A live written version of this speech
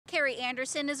Carrie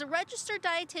Anderson is a registered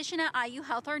dietitian at IU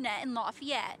Health Arnett in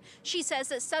Lafayette. She says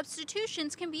that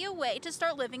substitutions can be a way to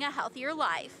start living a healthier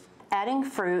life. Adding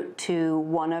fruit to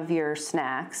one of your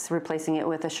snacks, replacing it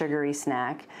with a sugary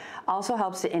snack, also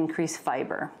helps to increase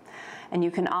fiber. And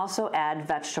you can also add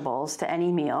vegetables to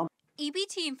any meal.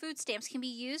 EBT and food stamps can be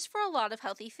used for a lot of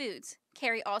healthy foods.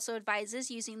 Carrie also advises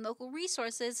using local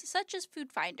resources such as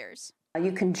food finders.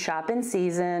 You can shop in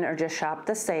season or just shop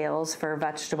the sales for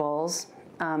vegetables.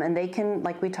 And they can,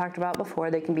 like we talked about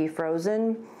before, they can be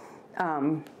frozen.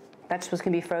 Vegetables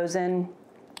can be frozen,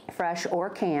 fresh or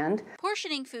canned.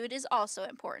 Portioning food is also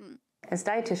important. As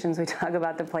dietitians, we talk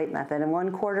about the plate method, and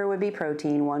 1/4 would be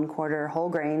protein, 1/4 whole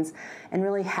grains, and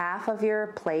really half of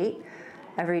your plate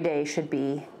every day should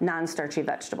be non-starchy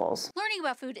vegetables. Learning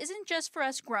about food isn't just for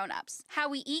us grown-ups. How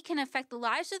we eat can affect the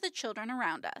lives of the children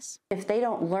around us. If they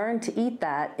don't learn to eat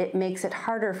that, it makes it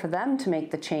harder for them to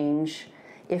make the change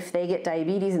if they get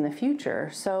diabetes in the future.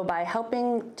 So by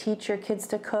helping teach your kids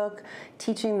to cook,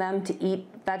 teaching them to eat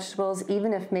vegetables,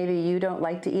 even if maybe you don't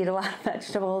like to eat a lot of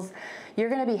vegetables, you're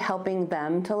going to be helping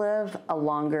them to live a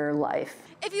longer life.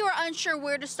 If you are unsure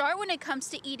where to start when it comes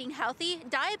to eating healthy,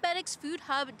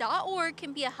 diabeticsfoodhub.org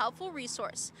can be a helpful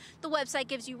resource. The website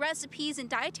gives you recipes and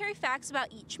dietary facts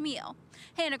about each meal.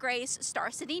 Hannah Grace,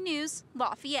 Star City News,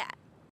 Lafayette.